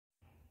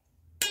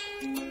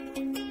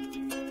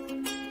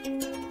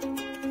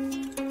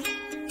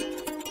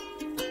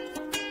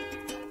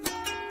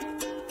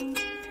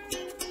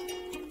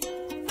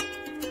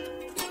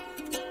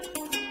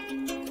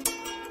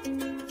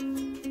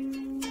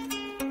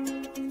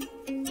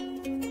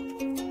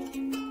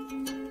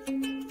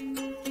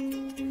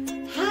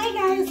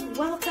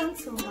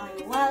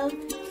Girl.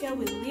 Here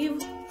we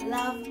live,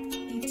 love,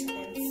 eat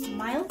and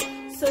smile.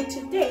 So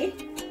today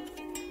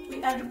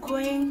we are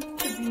going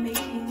to be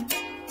making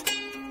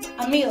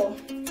a meal.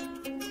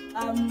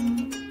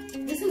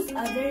 This is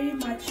a very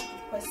much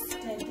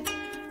requested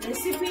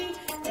recipe,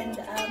 and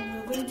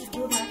we're going to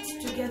do that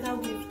together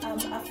with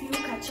a few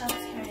catch-ups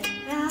here and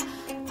there.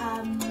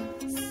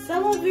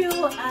 Some of you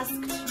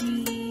asked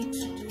me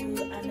to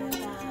do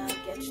another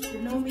get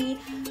to know me.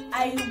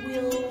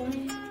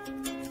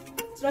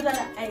 It's not that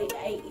I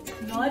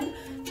ignored.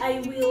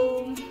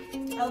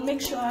 I'll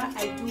make sure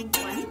I do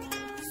one.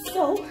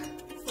 So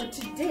for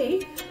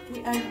today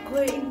we are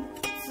going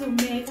to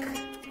make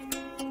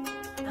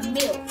a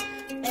meal,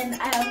 and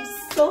I am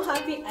so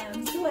happy, I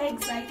am so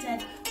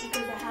excited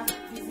because I have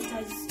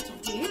visitors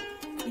today.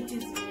 It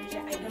is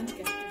usual, I don't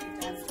get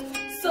visitors.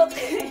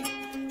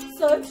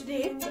 So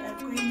today we are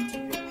going to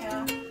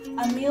prepare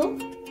a meal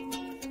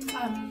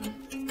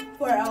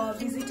for our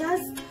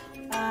visitors.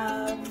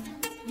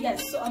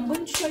 Yes, so I'm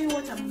going to show you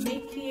what I'm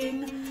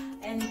making,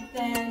 and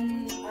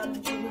then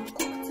we will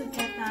cook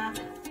together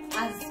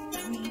as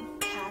we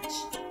catch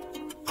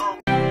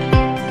up.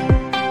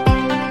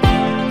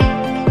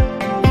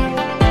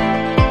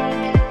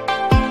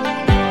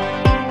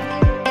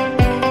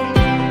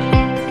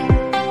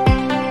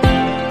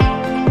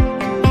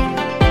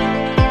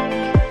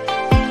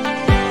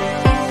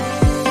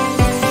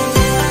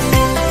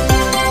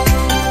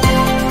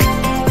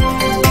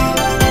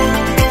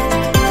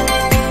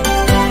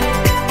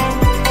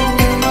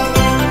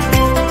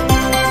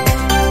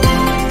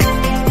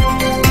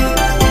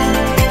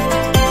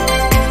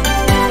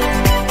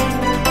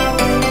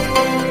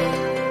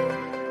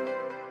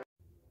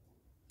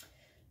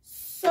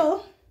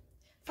 So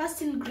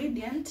first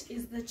ingredient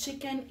is the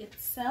chicken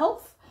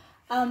itself.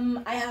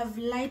 I have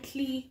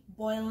lightly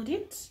boiled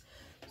it,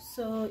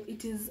 so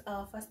it is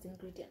our first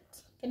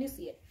ingredient. Can you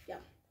see it? Yeah,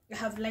 I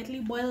have lightly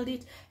boiled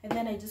it, and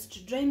then I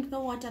just drained the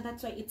water.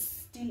 That's why it's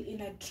still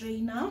in a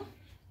drainer.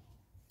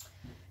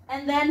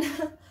 And then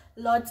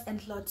lots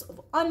and lots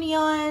of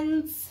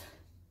onions.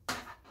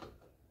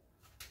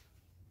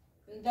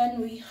 And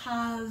then we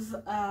have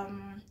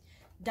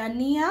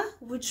dania,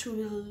 which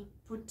we will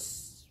put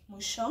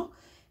musho,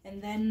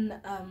 and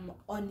then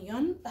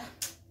onion,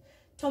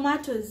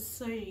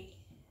 tomatoes,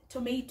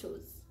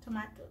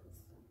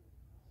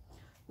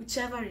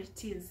 whichever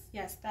it is.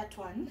 Yes, that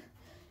one.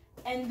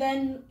 And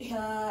then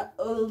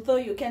although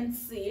you can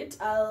see it,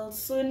 I'll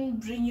soon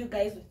bring you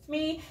guys with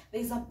me.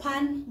 There's a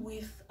pan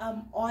with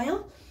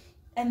oil,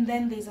 and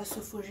then there's a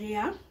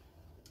sufuria.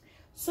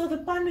 So the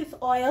pan with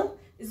oil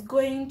is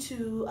going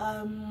to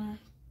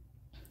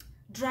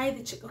dry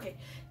the chicken. Okay,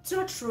 it's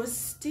not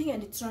roasting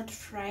and it's not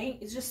frying,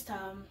 it's just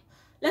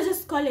let's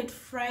just call it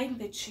frying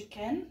the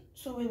chicken.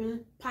 So we will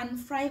pan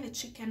fry the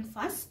chicken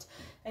first,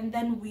 and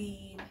then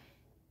we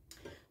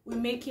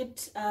make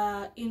it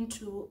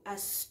into a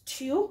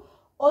stew.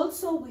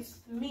 Also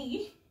with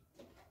me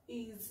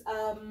is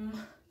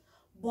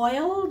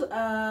boiled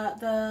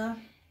the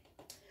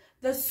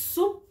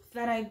soup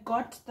that I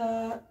got,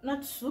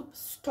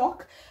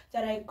 stock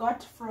that I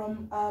got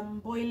from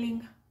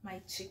boiling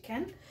my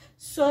chicken.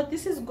 So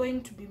this is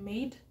going to be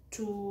made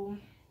to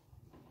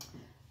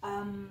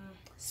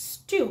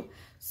stew.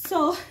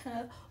 So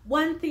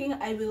one thing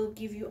I will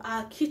give you,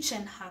 a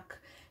kitchen hack: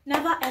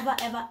 never ever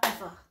ever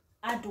ever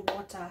add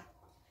water.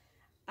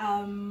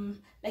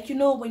 Like, you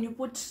know, when you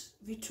put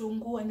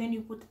vitungu and then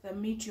you put the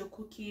meat you're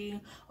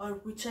cooking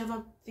or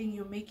whichever thing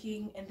you're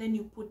making, and then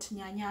you put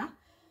nyanya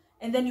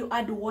and then you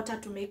add water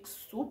to make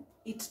soup,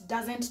 it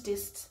doesn't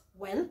taste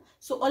well.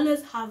 So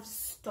always have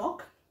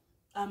stock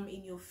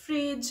in your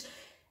fridge.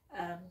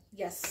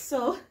 Yes,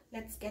 so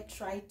let's get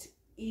right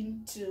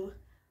into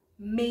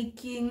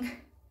making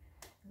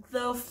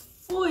the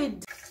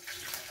food.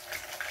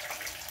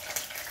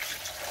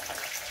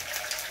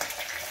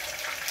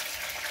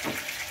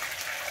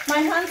 My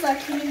hands are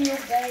clean, you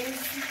guys.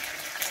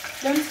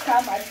 Don't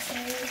come at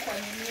me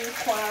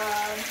kwa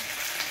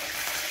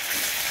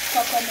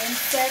comment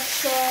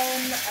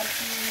section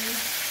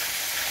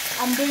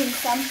I'm doing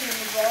something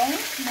wrong.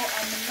 No,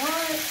 I'm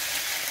not.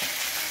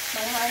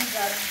 My hands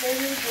are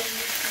very,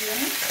 very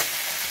clean.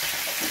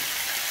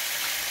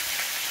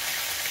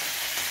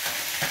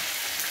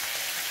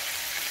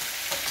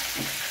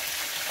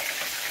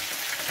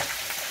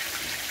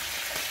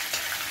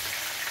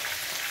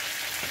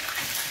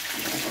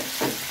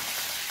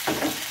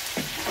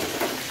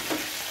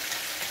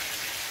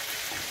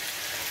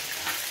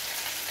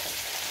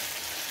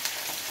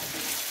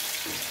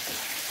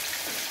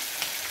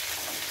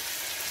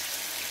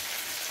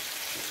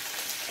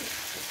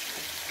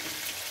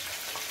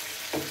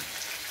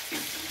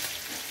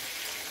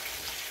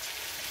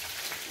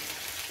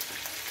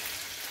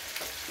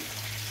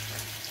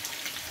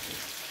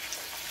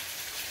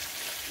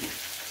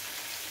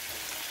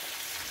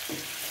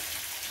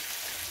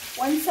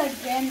 Once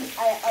again,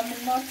 I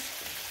am not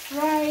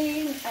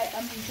frying, I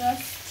am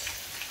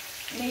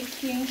just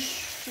making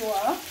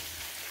sure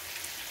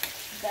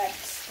that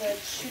the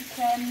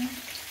chicken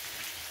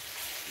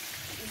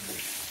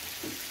is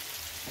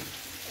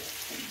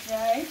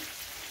fry.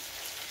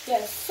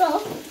 Yes,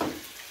 so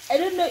I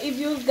don't know if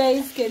you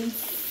guys can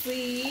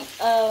see,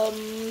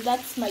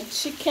 that's my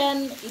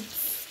chicken.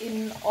 It's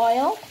in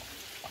oil.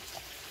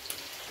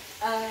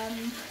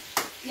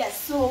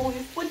 Yes, so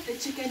we put the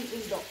chicken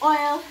in the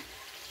oil.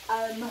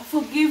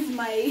 Forgive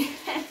my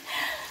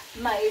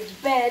my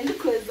bend,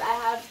 because I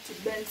have to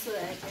bend so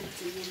I can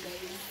do you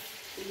guys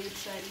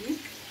literally.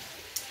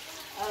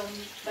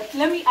 But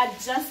let me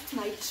adjust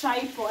my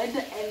tripod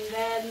and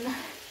then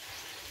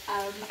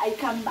I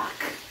come back.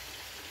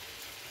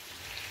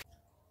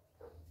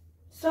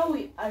 So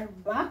we are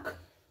back.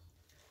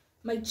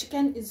 My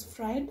chicken is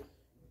fried,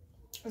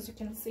 as you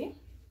can see.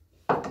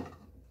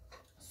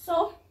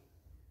 So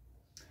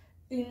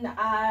in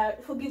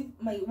forgive,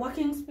 my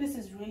working space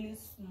is really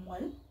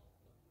small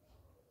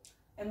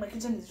and my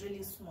kitchen is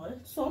really small.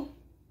 So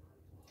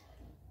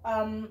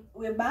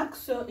we're back.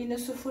 So in a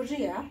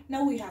sufuria,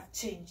 now we have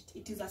changed,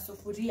 it is a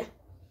sufuria.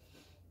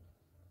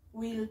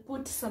 We'll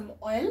put some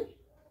oil,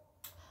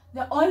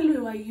 the oil we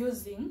were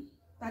using,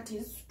 that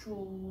is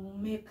to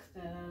make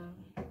the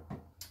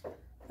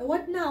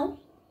what now,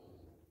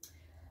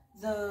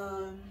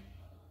 the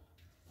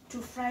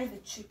to fry the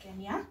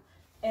chicken, yeah.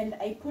 And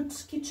I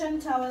put kitchen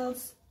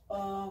towels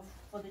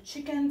for the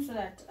chicken so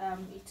that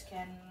it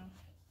can,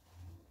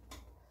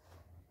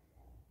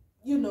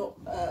 you know,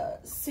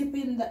 sip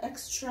in the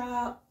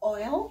extra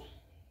oil.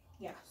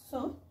 Yeah,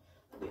 so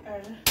we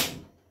are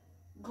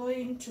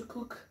going to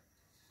cook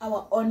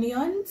our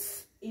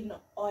onions in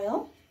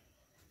oil.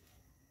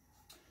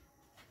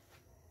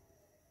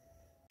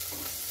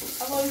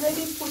 I've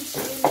already put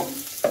in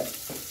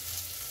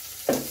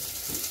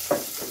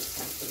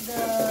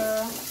the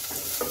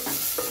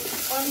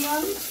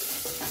onions.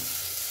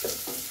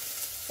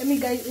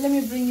 Let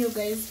me bring you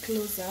guys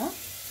closer.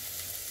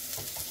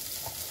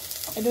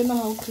 I don't know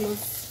how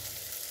close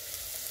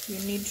you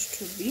need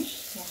to be.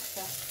 Yeah.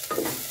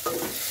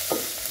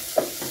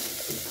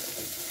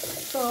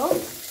 So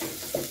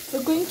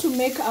we're going to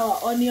make our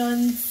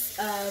onions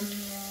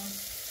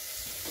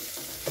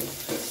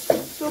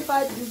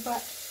super duper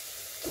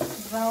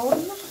brown,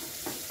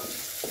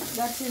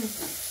 that is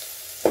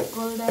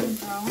golden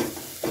brown.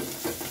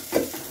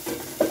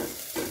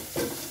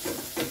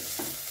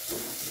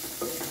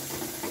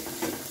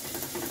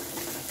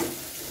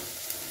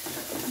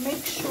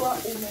 Make sure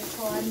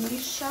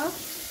umetoanisha.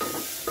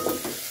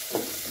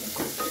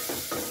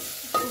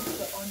 Cook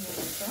the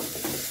onions.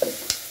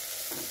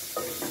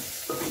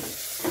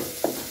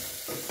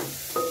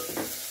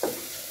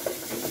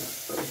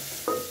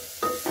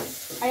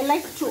 I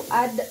like to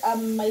add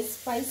my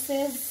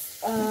spices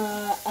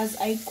as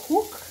I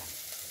cook,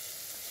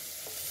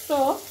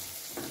 so,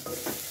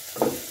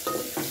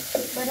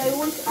 but I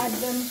won't add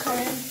them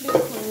currently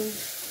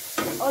because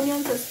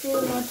onions are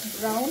still not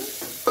brown.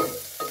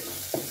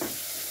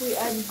 We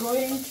are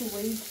going to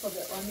wait for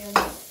the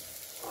onions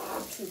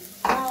to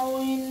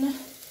brown.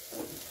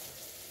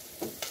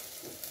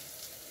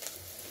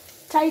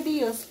 Tidy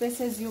your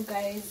spaces, you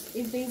guys.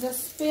 If there's a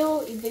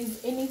spill, if there's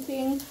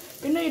anything,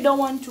 you know, you don't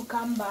want to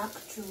come back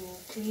to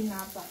clean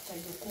up after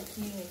you're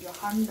cooking and you're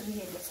hungry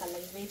and you're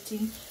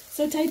salivating.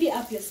 So tidy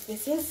up your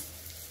spaces.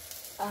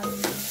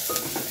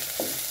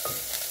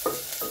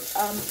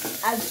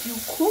 As you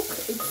cook,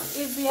 it's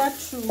easier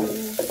to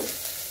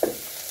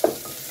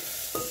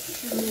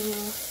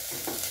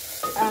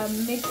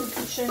make your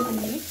kitchen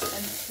neat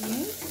and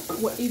clean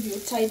if you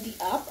tidy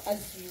up as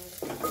you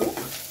cook.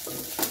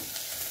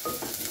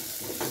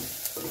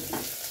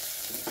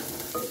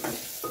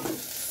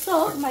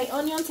 So my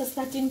onions are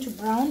starting to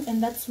brown,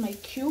 and that's my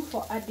cue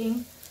for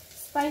adding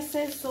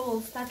spices. So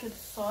we'll start with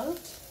salt.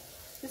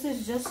 This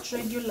is just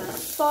regular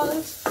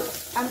salt.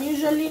 I'm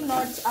usually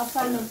not a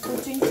fan of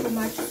putting too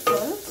much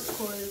salt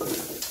because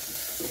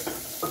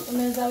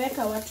unaweza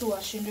weka watu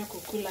washindwe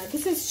kukula.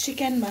 This is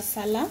chicken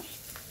masala.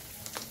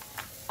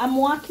 I'm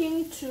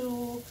working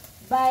to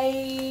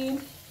buy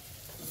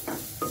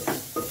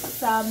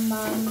some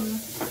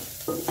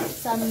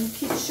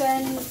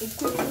kitchen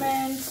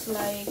equipment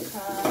like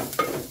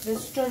the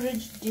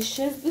storage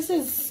dishes. This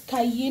is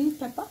cayenne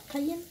pepper.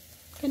 Cayenne,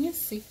 can you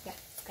see? Yeah,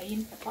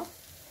 cayenne pepper.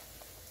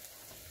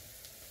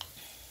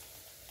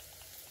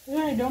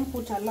 Here I don't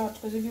put a lot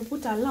because if you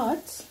put a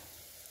lot,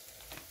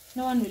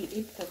 no one will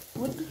eat the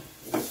food.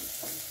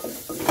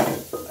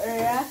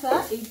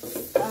 Rather,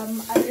 it's a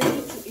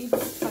ready to eat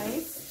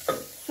spice,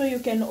 so you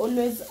can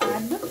always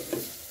add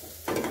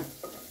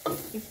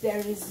if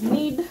there is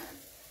need.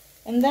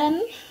 And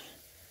then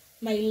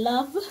my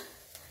love,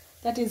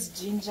 that is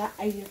ginger.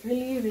 I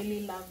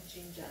really love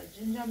ginger.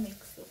 Ginger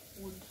makes the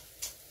food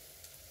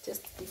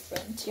just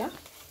different, yeah.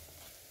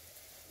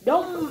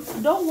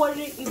 Don't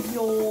worry if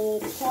your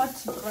pot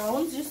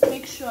browns. Just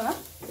make sure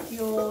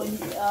your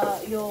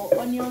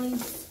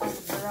onions are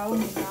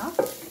brown enough.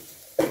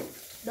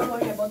 Don't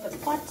worry about the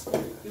pot.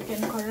 You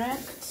can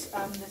correct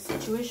the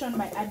situation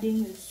by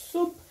adding the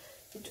soup.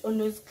 It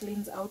always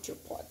cleans out your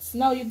pots.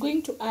 Now you're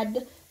going to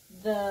add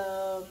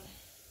the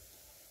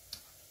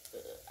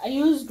I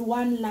used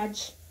one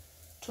large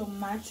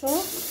tomato,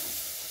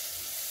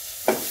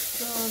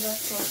 so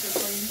that's what we're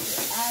going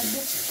to add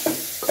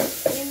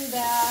in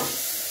there.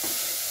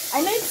 I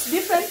know it's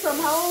different from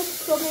how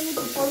so many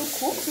people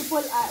cook.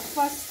 People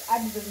first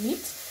add the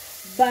meat,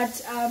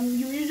 but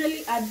you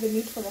usually add the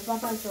meat for the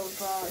purpose of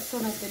so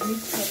that the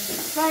meat can be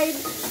fried,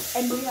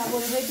 and we have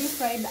already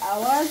fried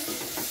ours,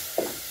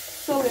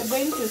 so we're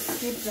going to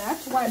skip that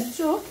one.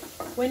 So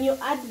when you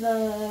add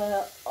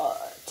the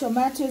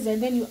tomatoes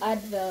and then you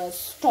add the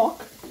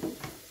stock,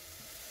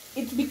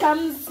 it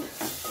becomes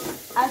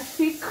a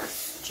thick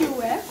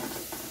stew,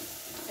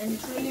 and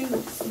it really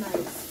looks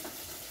nice.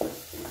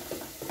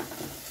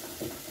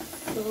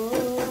 So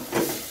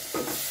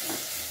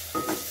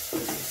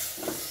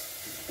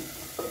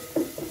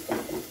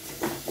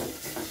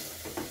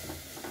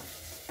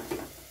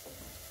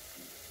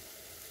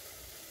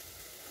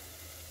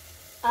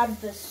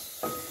add the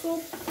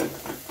soup.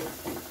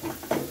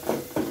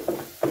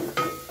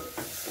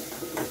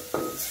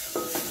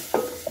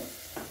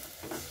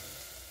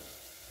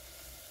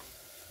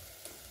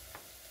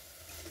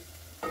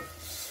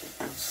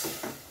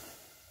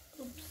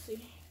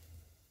 Oopsie.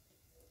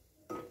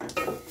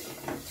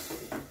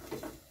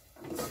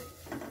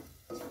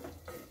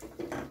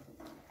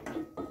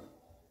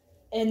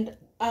 And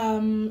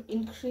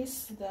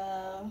increase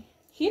the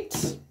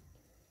heat.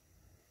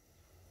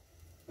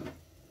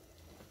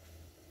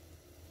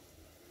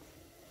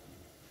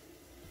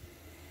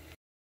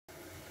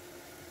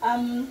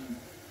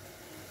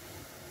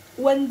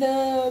 When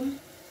the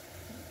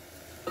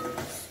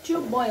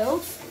stew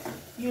boils,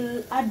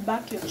 you'll add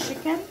back your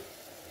chicken.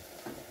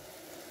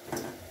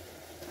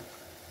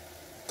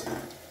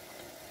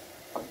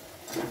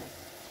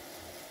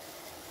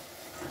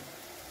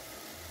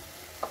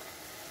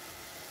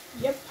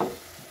 Yep.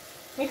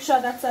 Make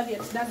sure that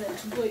serviette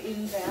doesn't go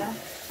in there,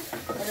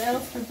 or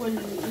else people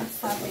will eat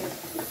serviette.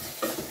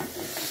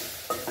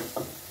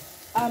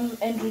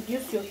 And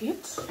reduce your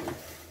heat.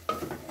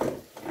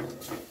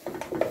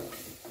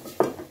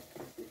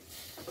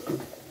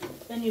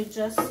 Then you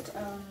just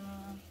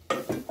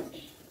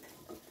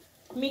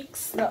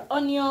mix the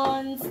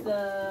onions,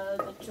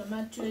 the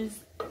tomatoes,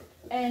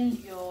 and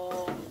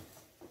your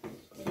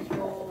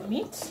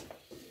meat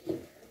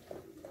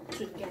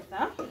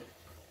together.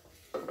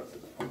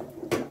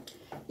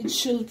 It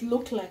should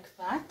look like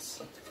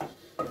that.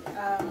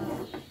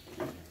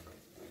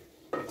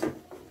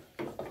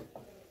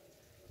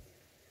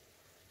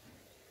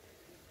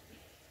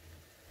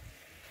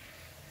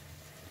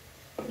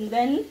 And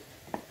then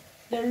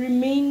the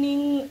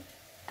remaining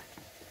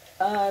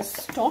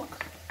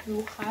stock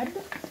you had,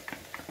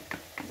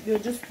 you're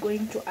just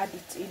going to add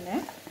it in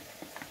there.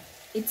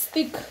 It's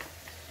thick.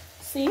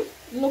 See, it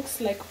looks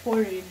like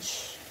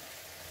porridge.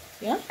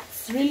 Yeah,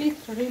 it's really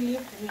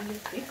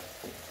thick.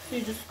 So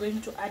you're just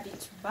going to add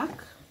it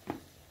back.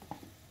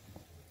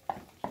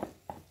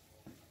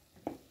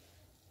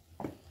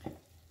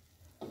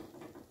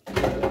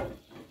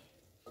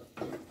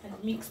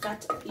 And mix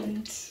that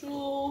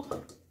into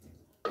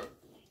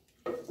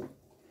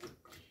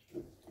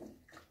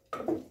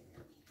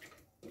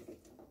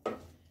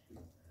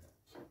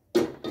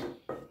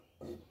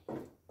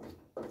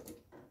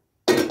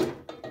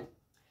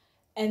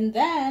and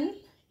then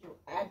you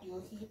add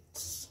your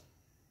heat.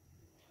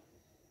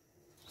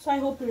 So I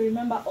hope you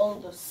remember all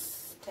the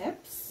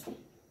steps.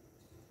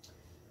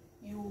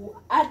 You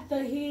add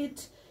the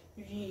heat.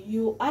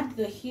 You add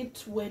the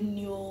heat when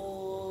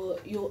you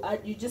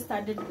just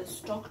added the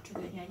stock to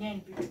the nyanya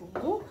and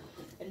bitungu,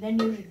 and then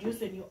you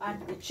reduce when you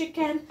add the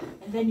chicken,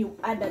 and then you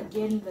add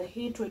again the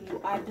heat when you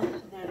add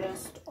the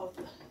rest of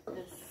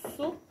the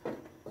soup.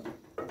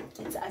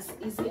 It's as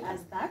easy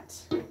as that.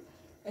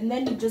 And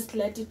then you just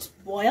let it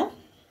boil.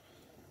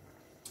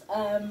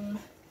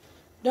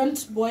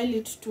 Don't boil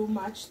it too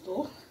much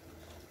though,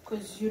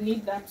 because you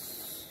need that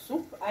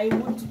soup. I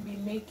won't be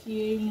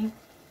making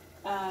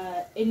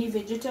any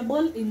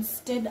vegetable.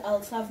 Instead,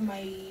 I'll serve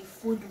my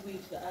food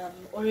with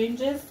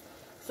oranges,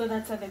 so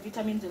that's where the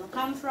vitamins will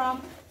come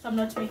from. So I'm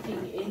not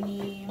making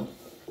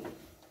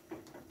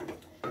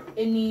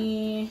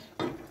any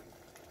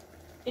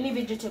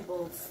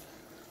vegetables.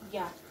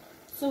 Yeah,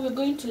 so we're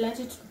going to let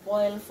it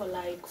boil for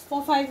like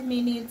 4-5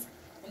 minutes,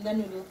 and then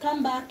we will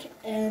come back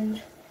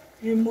and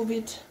remove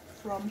it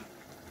from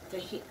the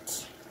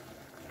heat.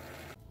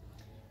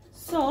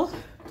 So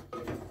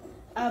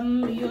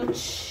your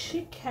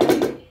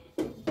chicken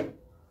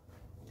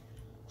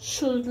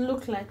should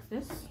look like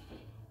this.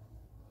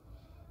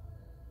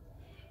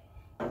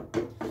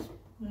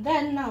 And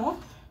then now,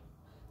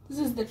 this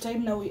is the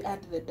time now we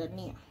add the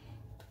dhania.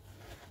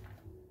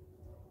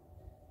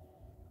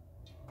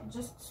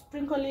 Just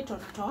sprinkle it on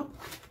top.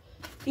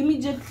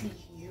 Immediately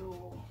you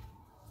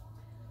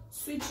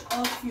switch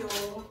off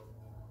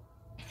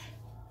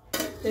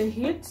the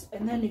heat,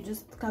 and then you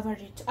just cover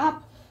it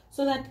up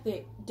so that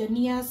the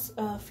dhania's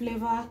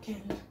flavor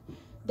can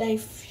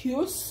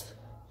diffuse.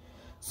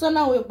 So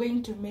now we're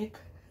going to make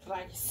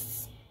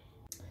rice.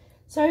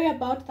 Sorry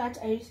about that,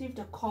 I received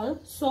a call.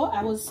 So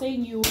I was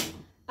saying, you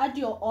add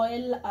your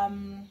oil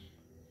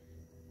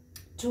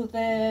to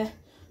the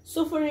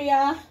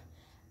sufuria,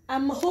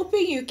 I'm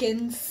hoping you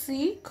can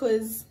see,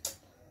 because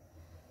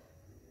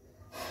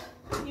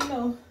you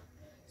know.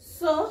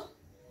 So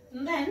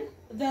then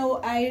though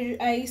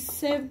I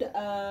saved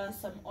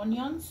some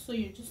onions, so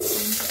you're just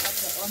going to add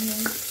the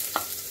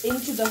onions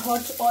into the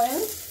hot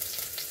oil,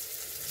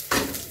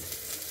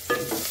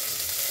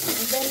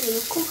 and then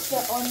we'll cook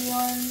the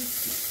onions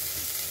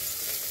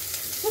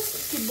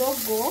just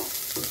kidogo.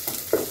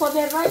 For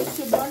the rice,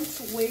 you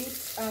don't wait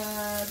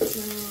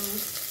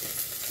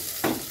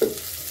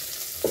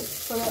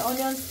for the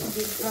onions to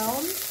be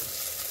brown.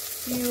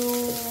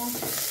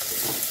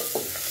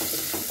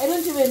 I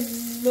don't even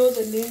know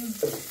the names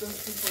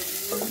those people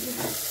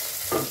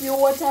use. You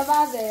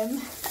whatever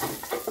them.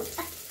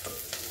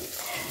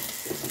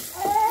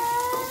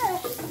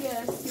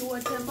 Yes, you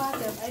whatever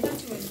them. I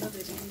don't even know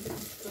the names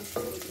those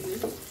people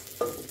use.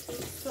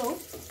 So,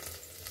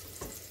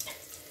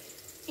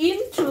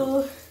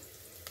 into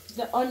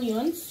the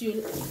onions,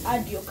 you'll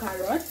add your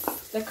carrots.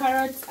 The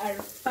carrots are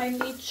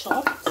finely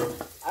chopped.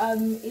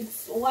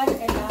 It's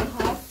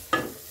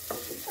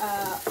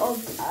 1.5 of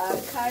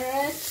a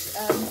carrot,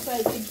 so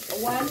I did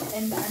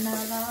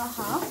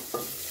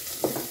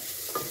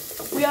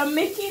 1.5. We are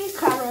making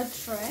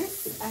carrot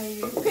rice. I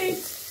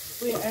repeat,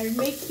 we are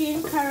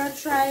making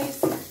carrot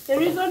rice. The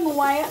reason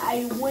why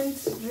I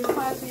won't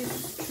refer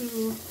this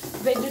to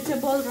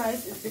vegetable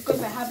rice is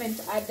because I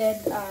haven't added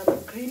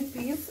green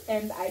peas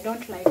and I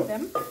don't like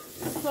them.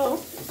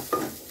 So,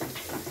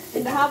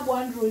 and I have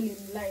one rule in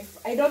life: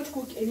 I don't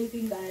cook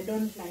anything that I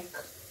don't like.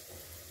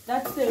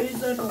 That's the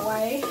reason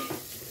why,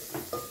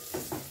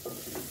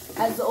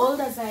 as old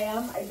as I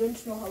am, I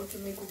don't know how to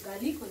make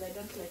ugali, because I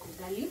don't like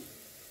ugali.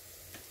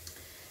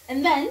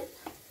 And then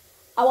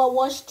our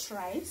washed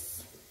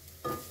rice.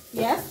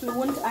 Yes, we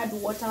won't add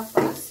water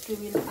first. We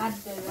will add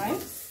the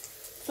rice.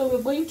 So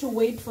we're going to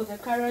wait for the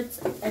carrots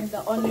and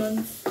the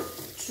onions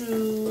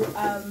to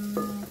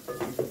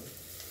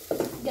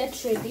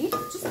get ready,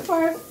 just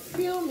for a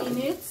few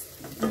minutes.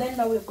 And then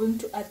now we're going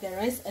to add the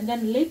rice, and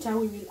then later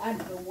we will add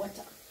the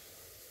water.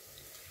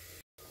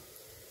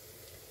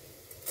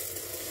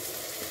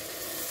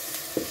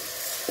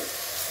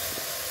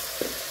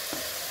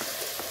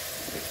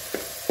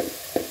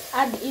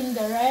 Add in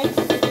the rice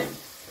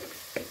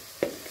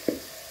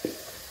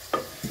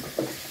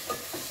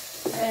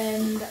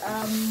and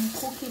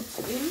cook it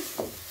in.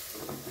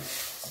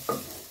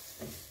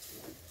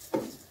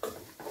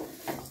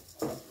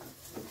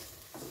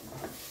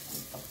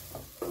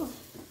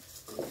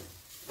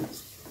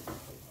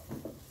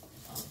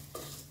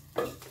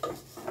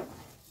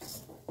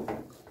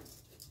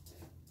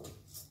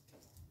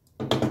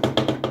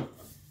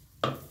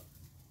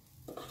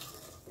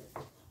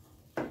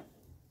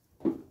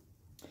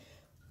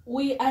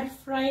 We are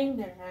frying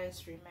the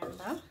rice,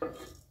 remember?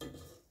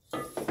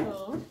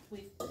 So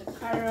with the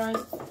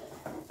carrots,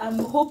 I'm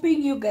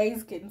hoping you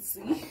guys can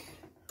see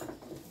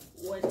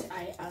what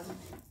I am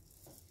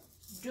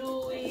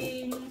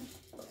doing.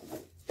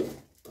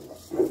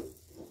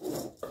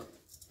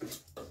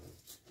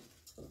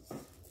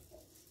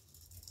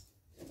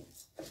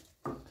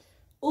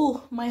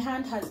 Oh, my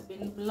hand has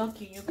been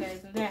blocking, you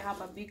guys, and then I have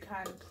a big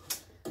hand.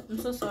 I'm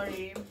so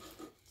sorry.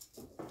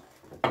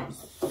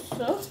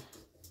 So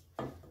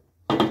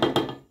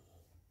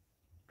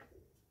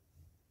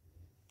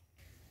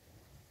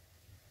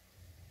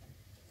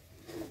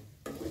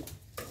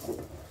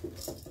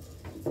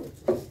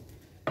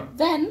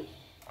then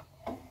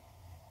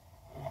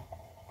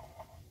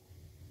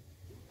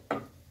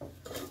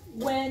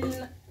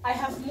when I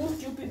have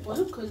moved you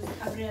people, because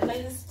I've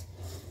realized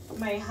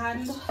my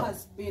hand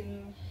has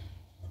been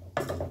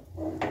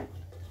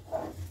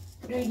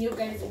doing you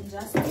guys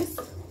injustice.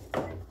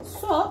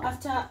 So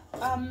after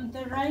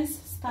the rice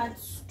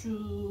starts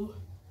to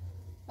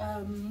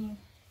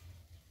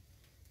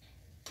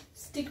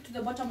stick to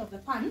the bottom of the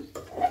pan,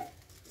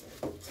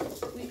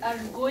 we are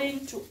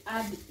going to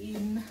add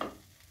in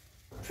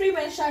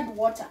pre-measured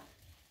water.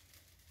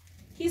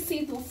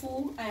 Hisi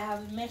tofu I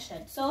have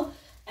measured. So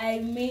I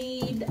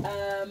made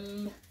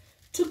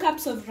 2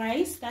 cups of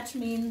rice. That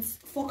means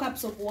 4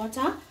 cups of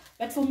water.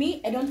 But for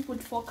me, I don't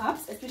put 4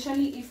 cups,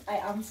 especially if I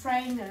am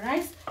frying the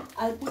rice.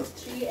 I'll put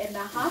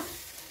 3.5.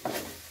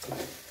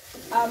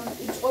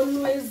 It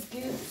always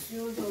gives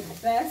you the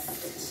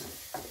best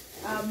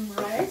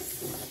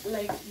rice,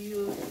 like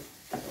you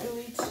do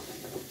it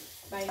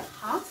by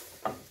half.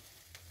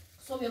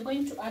 So we're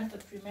going to add the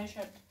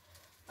pre-measured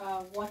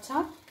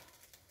water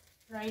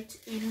right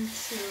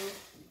into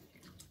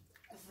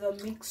the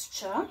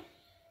mixture.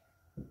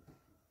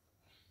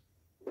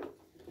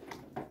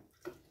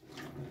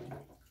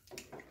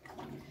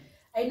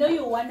 I know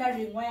you're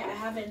wondering why I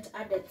haven't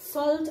added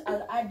salt.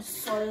 I'll add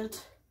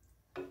salt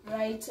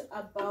right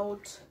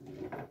about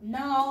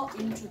now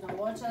into the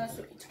water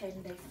so it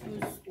can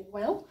diffuse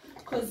well,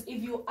 because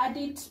if you add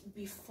it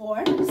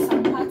before,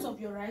 some parts of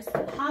your rice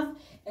will have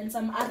and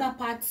some other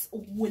parts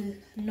will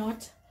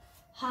not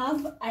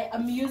have. I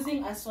am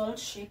using a salt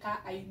shaker,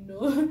 I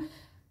know.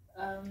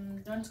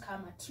 Don't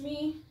come at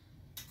me.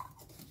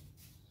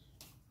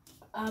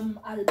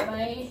 I'll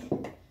buy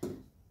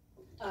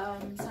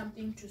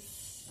something to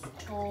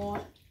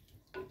store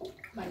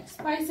my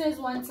spices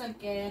once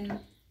again,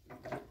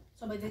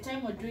 so by the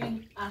time we're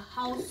doing a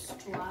house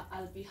tour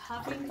I'll be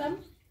having them.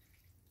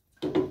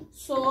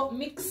 So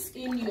mix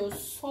in your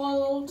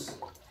salt.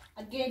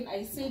 Again,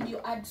 I said you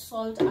add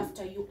salt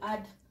after you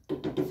add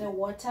the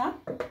water,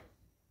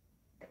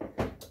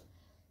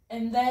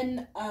 and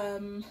then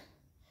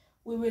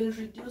we will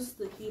reduce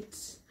the heat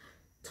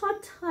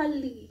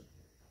totally.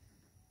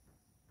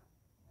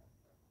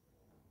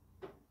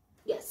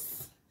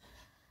 Yes.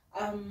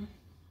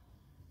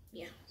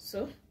 Yeah,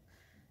 so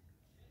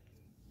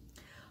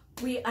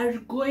we are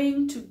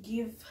going to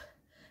give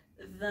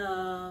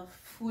the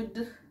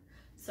food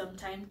some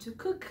time to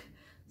cook,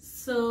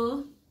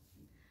 so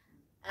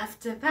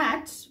after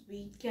that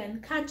we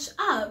can catch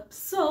up.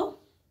 So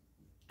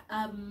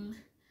not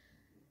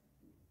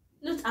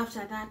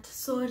after that,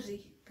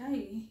 sorry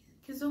guy,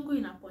 kizungu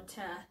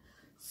inapotea.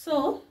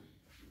 So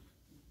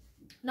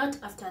not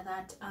after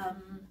that,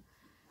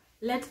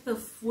 let the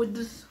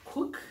food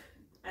cook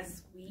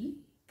as we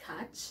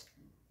catch